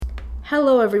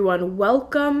Hello, everyone.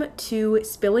 Welcome to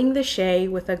Spilling the Shay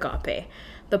with Agape,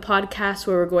 the podcast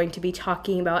where we're going to be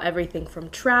talking about everything from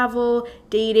travel,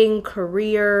 dating,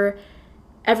 career,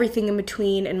 everything in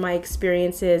between, and my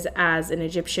experiences as an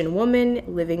Egyptian woman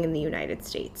living in the United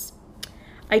States.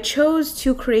 I chose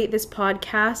to create this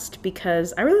podcast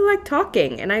because I really like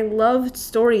talking and I loved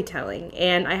storytelling,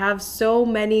 and I have so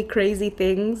many crazy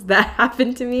things that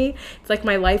happen to me. It's like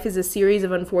my life is a series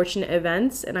of unfortunate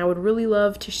events, and I would really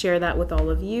love to share that with all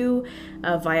of you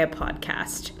via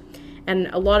podcast. And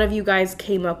a lot of you guys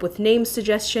came up with name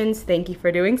suggestions. Thank you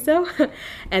for doing so.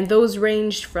 And those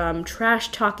ranged from trash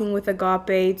talking with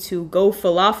Agape to go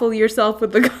falafel yourself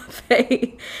with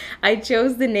Agape. I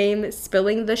chose the name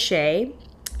Spilling the Shay.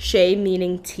 Shay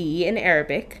meaning tea in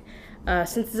Arabic,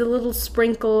 since it's a little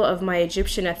sprinkle of my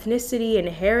Egyptian ethnicity and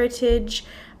heritage,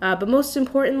 but most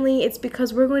importantly, it's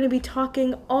because we're going to be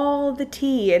talking all the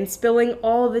tea and spilling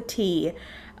all the tea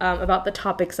about the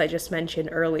topics I just mentioned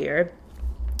earlier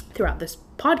throughout this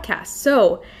podcast.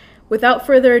 So, without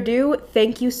further ado,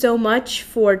 thank you so much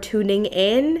for tuning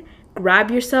in.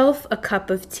 Grab yourself a cup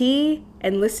of tea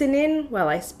and listen in while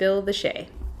I spill the Shay.